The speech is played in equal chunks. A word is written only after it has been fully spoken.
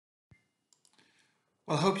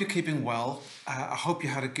Well, I hope you're keeping well. I hope you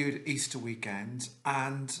had a good Easter weekend.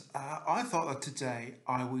 And I thought that today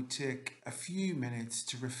I would take a few minutes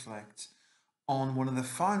to reflect on one of the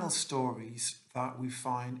final stories that we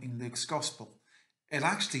find in Luke's Gospel. It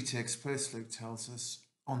actually takes place, Luke tells us,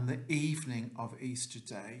 on the evening of Easter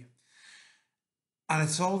Day. And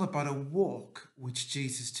it's all about a walk which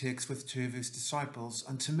Jesus takes with two of his disciples.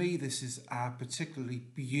 And to me, this is a particularly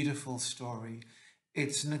beautiful story.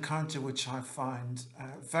 It's an encounter which I find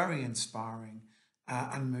very inspiring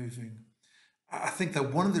and moving. I think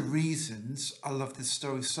that one of the reasons I love this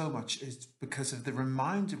story so much is because of the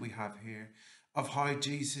reminder we have here of how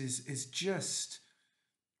Jesus is just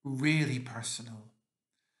really personal.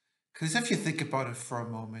 Because if you think about it for a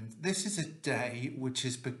moment, this is a day which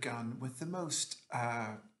has begun with the most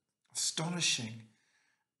astonishing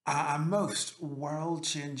and most world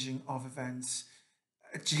changing of events.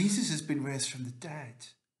 Jesus has been raised from the dead.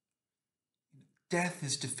 Death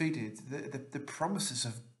is defeated. The promises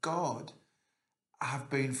of God have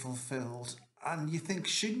been fulfilled. And you think,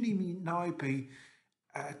 shouldn't he now be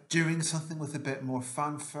doing something with a bit more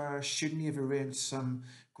fanfare? Shouldn't he have arranged some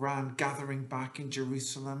grand gathering back in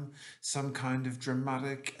Jerusalem, some kind of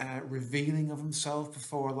dramatic revealing of himself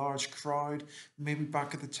before a large crowd, maybe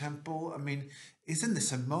back at the temple? I mean, isn't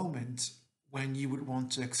this a moment when you would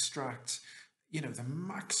want to extract, the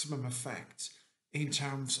maximum effect in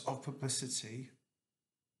terms of publicity?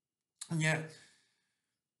 And yet,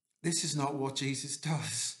 this is not what Jesus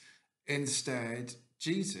does. Instead,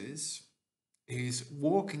 Jesus is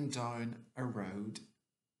walking down a road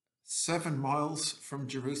 7 miles from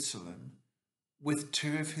Jerusalem with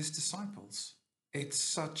two of his disciples. It's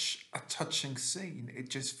such a touching scene. It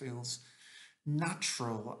just feels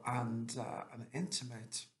natural and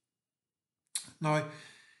intimate. Now,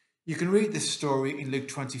 you can read this story in Luke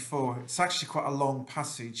 24. It's actually quite a long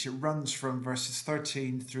passage. It runs from verses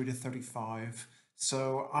 13 through to 35.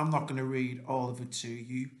 So I'm not going to read all of it to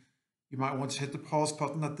you. You might want to hit the pause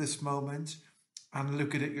button at this moment and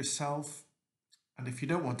look at it yourself. And if you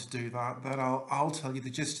don't want to do that, then I'll tell you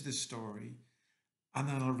the gist of the story, and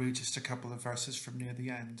then I'll read just a couple of verses from near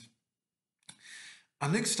the end.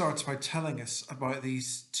 And Luke starts by telling us about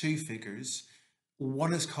these two figures.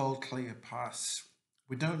 One is called Cleopas.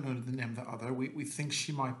 We don't know the name of the other. We think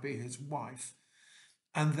she might be his wife.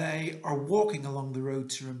 And they are walking along the road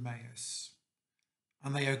to Emmaus.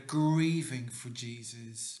 And they are grieving for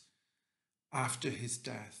Jesus after his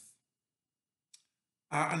death.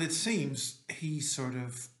 And it seems he sort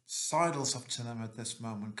of sidles up to them at this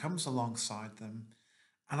moment, comes alongside them,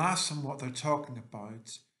 and asks them what they're talking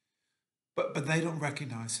about. But they don't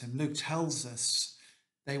recognize him. Luke tells us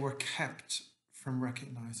they were kept from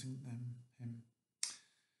recognizing him.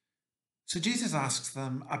 So Jesus asks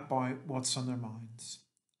them about what's on their minds.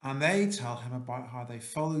 And they tell him about how they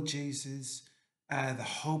followed Jesus, the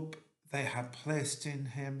hope they had placed in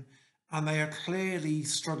him, and they are clearly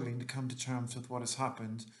struggling to come to terms with what has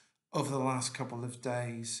happened over the last couple of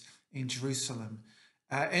days in Jerusalem.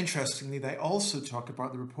 Interestingly, they also talk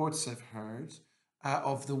about the reports they've heard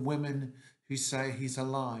of the women who say he's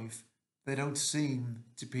alive. They don't seem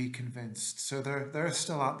to be convinced. So they're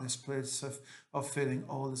still at this place of feeling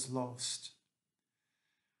all is lost.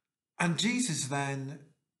 And Jesus then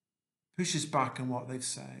pushes back on what they've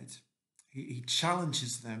said. He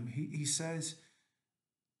challenges them. He says,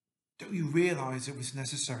 don't you realize it was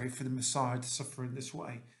necessary for the Messiah to suffer in this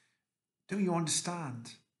way? Don't you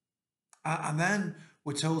understand? And then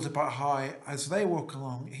we're told about how, as they walk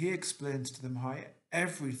along, he explains to them how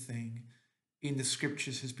everything in the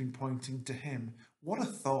scriptures has been pointing to him. What a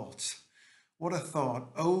thought. What a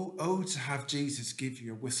thought. Oh, to have Jesus give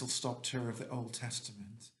you a whistle-stop tour of the Old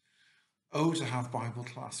Testament. Oh, to have Bible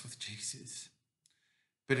class with Jesus.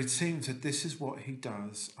 But it seems that this is what he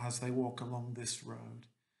does as they walk along this road.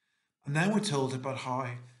 And then we're told about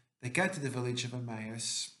how they get to the village of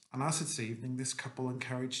Emmaus, and as it's evening, this couple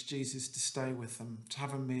encouraged Jesus to stay with them, to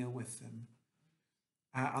have a meal with them.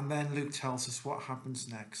 And then Luke tells us what happens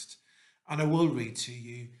next. And I will read to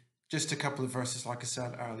you just a couple of verses, like I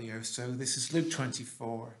said earlier. So this is Luke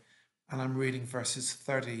 24, and I'm reading verses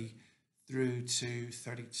 30 through to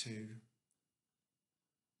 32.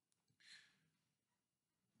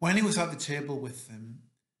 When he was at the table with them,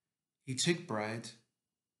 he took bread,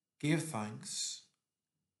 gave thanks,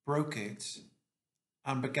 broke it,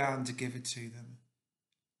 and began to give it to them.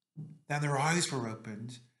 Then their eyes were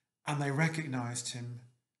opened, and they recognized him,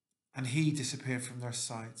 and he disappeared from their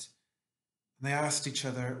sight. And they asked each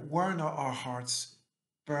other, were not our hearts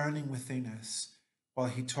burning within us while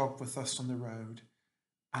he talked with us on the road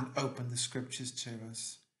and opened the scriptures to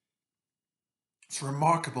us? It's a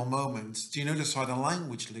remarkable moment. Do you notice how the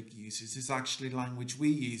language Luke uses is actually language we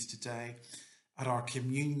use today at our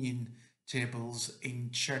communion tables in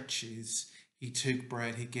churches? He took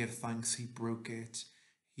bread, he gave thanks, he broke it,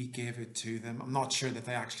 he gave it to them. I'm not sure that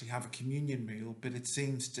they actually have a communion meal, but it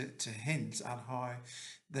seems to hint at how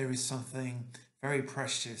there is something very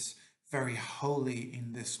precious, very holy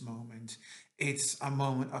in this moment. It's a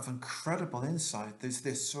moment of incredible insight. There's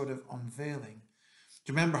this sort of unveiling.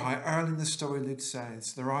 Do you remember how early in the story Luke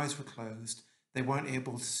says their eyes were closed, they weren't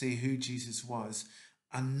able to see who Jesus was,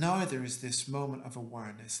 and now there is this moment of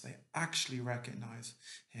awareness. They actually recognize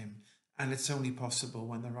him, and it's only possible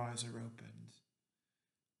when their eyes are opened.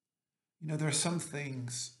 You know, there are some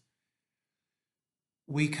things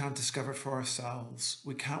we can't discover for ourselves.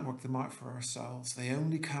 We can't work them out for ourselves. They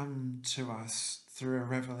only come to us through a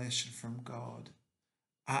revelation from God.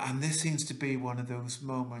 And this seems to be one of those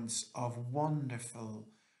moments of wonderful,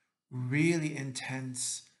 really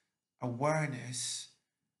intense awareness,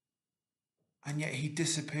 and yet he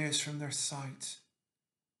disappears from their sight.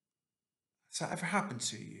 Has that ever happened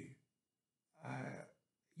to you?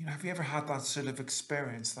 Have you ever had that sort of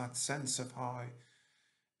experience, that sense of how,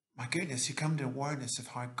 my goodness, you come to awareness of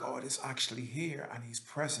how God is actually here and he's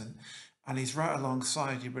present and he's right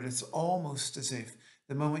alongside you, but it's almost as if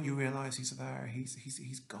the moment you realize he's there,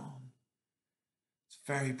 he's gone. It's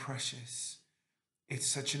very precious. It's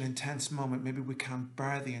such an intense moment. Maybe we can't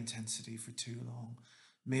bear the intensity for too long.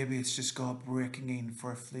 Maybe it's just God breaking in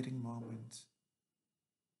for a fleeting moment.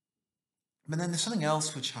 But then there's something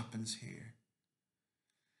else which happens here.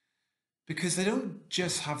 Because they don't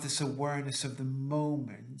just have this awareness of the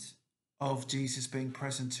moment of Jesus being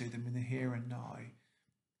present to them in the here and now.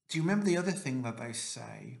 Do you remember the other thing that they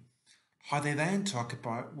say? How they then talk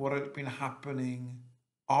about what had been happening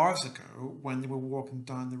hours ago when they were walking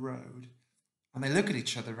down the road. And they look at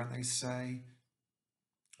each other and they say,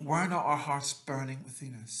 were not our hearts burning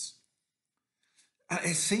within us? And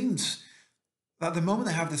it seems that the moment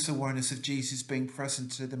they have this awareness of Jesus being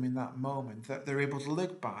present to them in that moment, that they're able to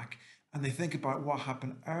look back and they think about what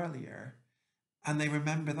happened earlier and they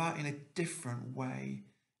remember that in a different way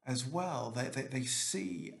as well. They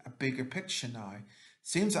see a bigger picture now.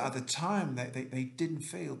 Seems that at the time they didn't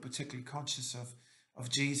feel particularly conscious of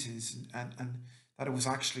Jesus and that it was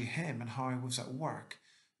actually him and how he was at work.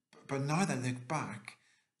 But now they look back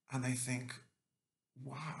and they think,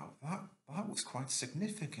 wow, that was quite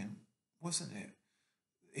significant, wasn't it?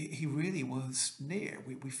 He really was near.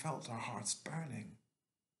 We felt our hearts burning.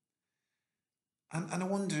 And I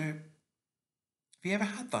wonder, have you ever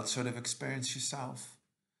had that sort of experience yourself?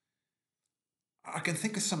 I can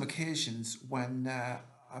think of some occasions when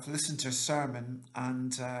I've listened to a sermon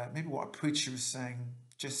and maybe what a preacher was saying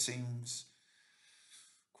just seems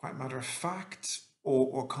quite matter of fact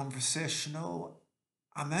or conversational.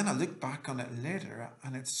 And then I look back on it later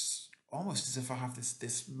and it's almost as if I have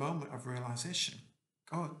this moment of realization.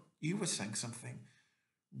 God, you were saying something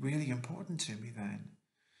really important to me then.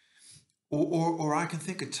 Or I can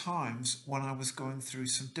think of times when I was going through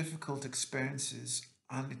some difficult experiences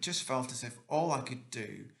and it just felt as if all I could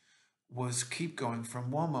do was keep going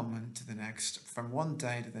from one moment to the next, from one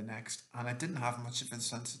day to the next, and I didn't have much of a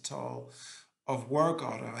sense at all of where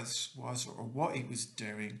God was or what he was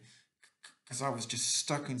doing because I was just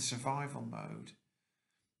stuck in survival mode.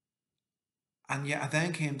 And yet I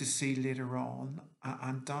then came to see later on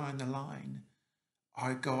and down the line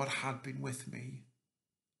how God had been with me.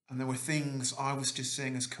 And there were things I was just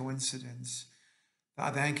seeing as coincidence that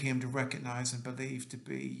I then came to recognize and believe to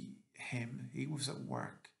be him. He was at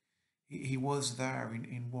work. He was there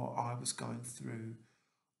in what I was going through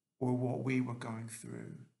or what we were going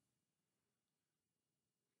through.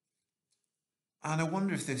 And I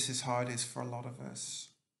wonder if this is how it is for a lot of us.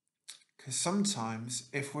 Because sometimes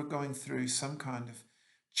if we're going through some kind of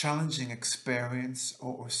challenging experience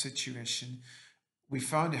or situation, we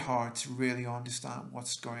find it hard to really understand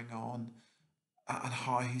what's going on and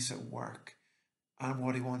how he's at work and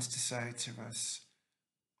what he wants to say to us.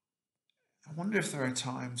 I wonder if there are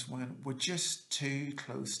times when we're just too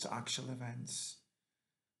close to actual events.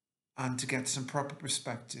 And to get some proper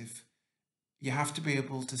perspective, you have to be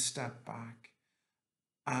able to step back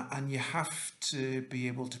and you have to be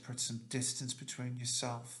able to put some distance between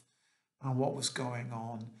yourself and what was going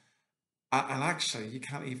on. And actually, you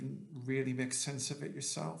can't even really make sense of it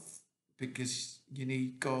yourself because you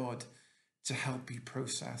need God to help you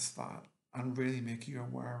process that and really make you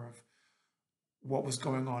aware of what was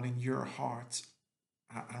going on in your heart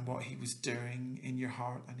and what he was doing in your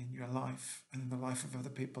heart and in your life and in the life of other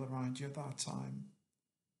people around you at that time.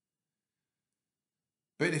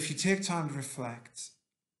 But if you take time to reflect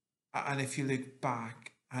And if you look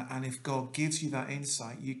back, and if God gives you that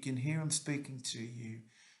insight, you can hear him speaking to you,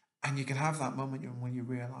 and you can have that moment when you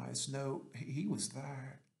realize, no, he was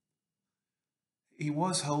there. He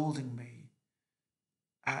was holding me,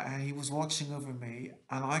 and he was watching over me.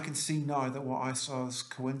 And I can see now that what I saw as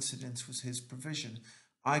coincidence was his provision.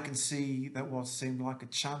 I can see that what seemed like a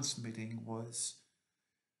chance meeting was,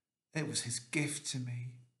 it was his gift to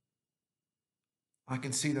me. I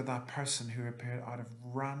can see that that person who appeared out of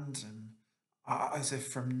random, as if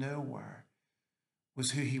from nowhere,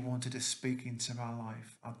 was who he wanted to speak into my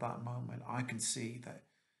life at that moment. I can see that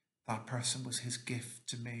that person was his gift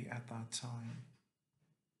to me at that time.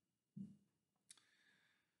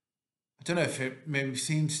 I don't know if it maybe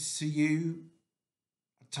seems to you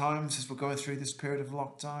at times as we're going through this period of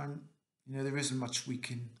lockdown, there isn't much we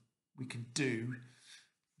can do,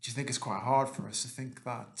 which I think is quite hard for us. I think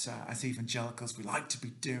that as evangelicals, we like to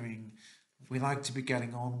be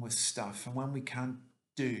getting on with stuff, and when we can't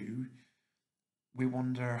do, we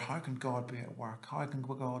wonder, how can God be at work? How can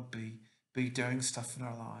God be doing stuff in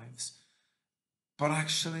our lives? But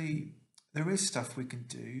actually, there is stuff we can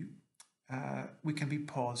do. We can be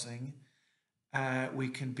pausing. We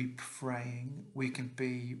can be praying. We can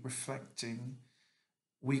be reflecting.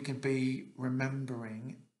 We can be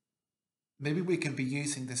remembering. Maybe we can be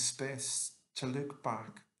using this space to look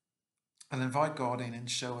back and invite God in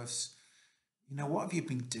and show us, what have you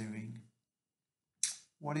been doing?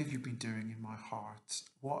 What have you been doing in my heart?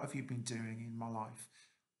 What have you been doing in my life?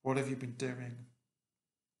 What have you been doing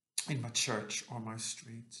in my church or my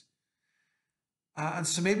street? And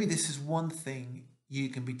so maybe this is one thing you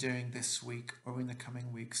can be doing this week or in the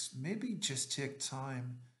coming weeks. Maybe just take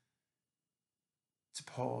time to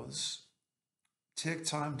pause, take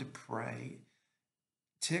time to pray,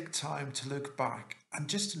 take time to look back and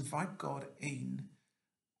just invite God in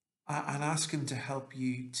and ask him to help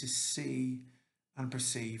you to see and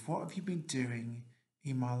perceive, what have you been doing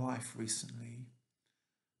in my life recently?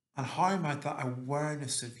 And how might that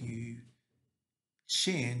awareness of you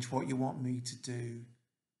change what you want me to do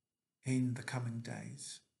in the coming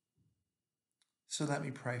days? So let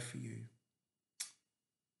me pray for you.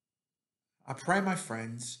 I pray, my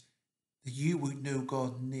friends, that you would know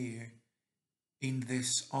God near in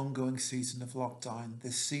this ongoing season of lockdown,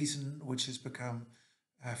 this season which has become,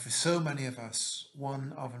 for so many of us,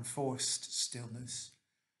 one of enforced stillness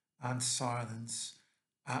and silence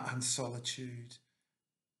and solitude.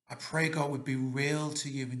 I pray God would be real to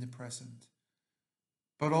you in the present,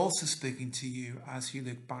 but also speaking to you as you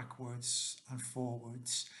look backwards and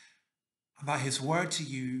forwards, and that his word to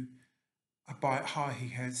you about how he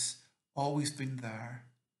has always been there,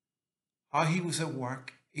 how he was at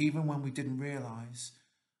work even when we didn't realize,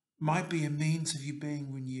 might be a means of you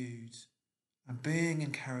being renewed and being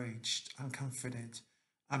encouraged and comforted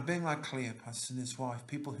and being like Cleopas and his wife,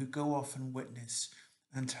 people who go off and witness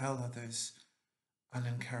and tell others and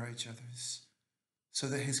encourage others, so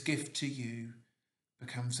that his gift to you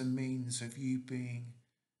becomes a means of you being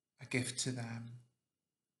a gift to them.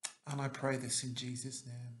 And I pray this in Jesus'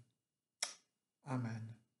 name.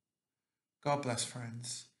 Amen. God bless,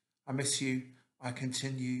 friends. I miss you. I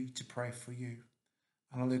continue to pray for you.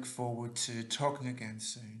 And I look forward to talking again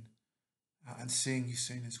soon and seeing you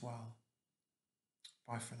soon as well.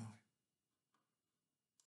 Bye for now.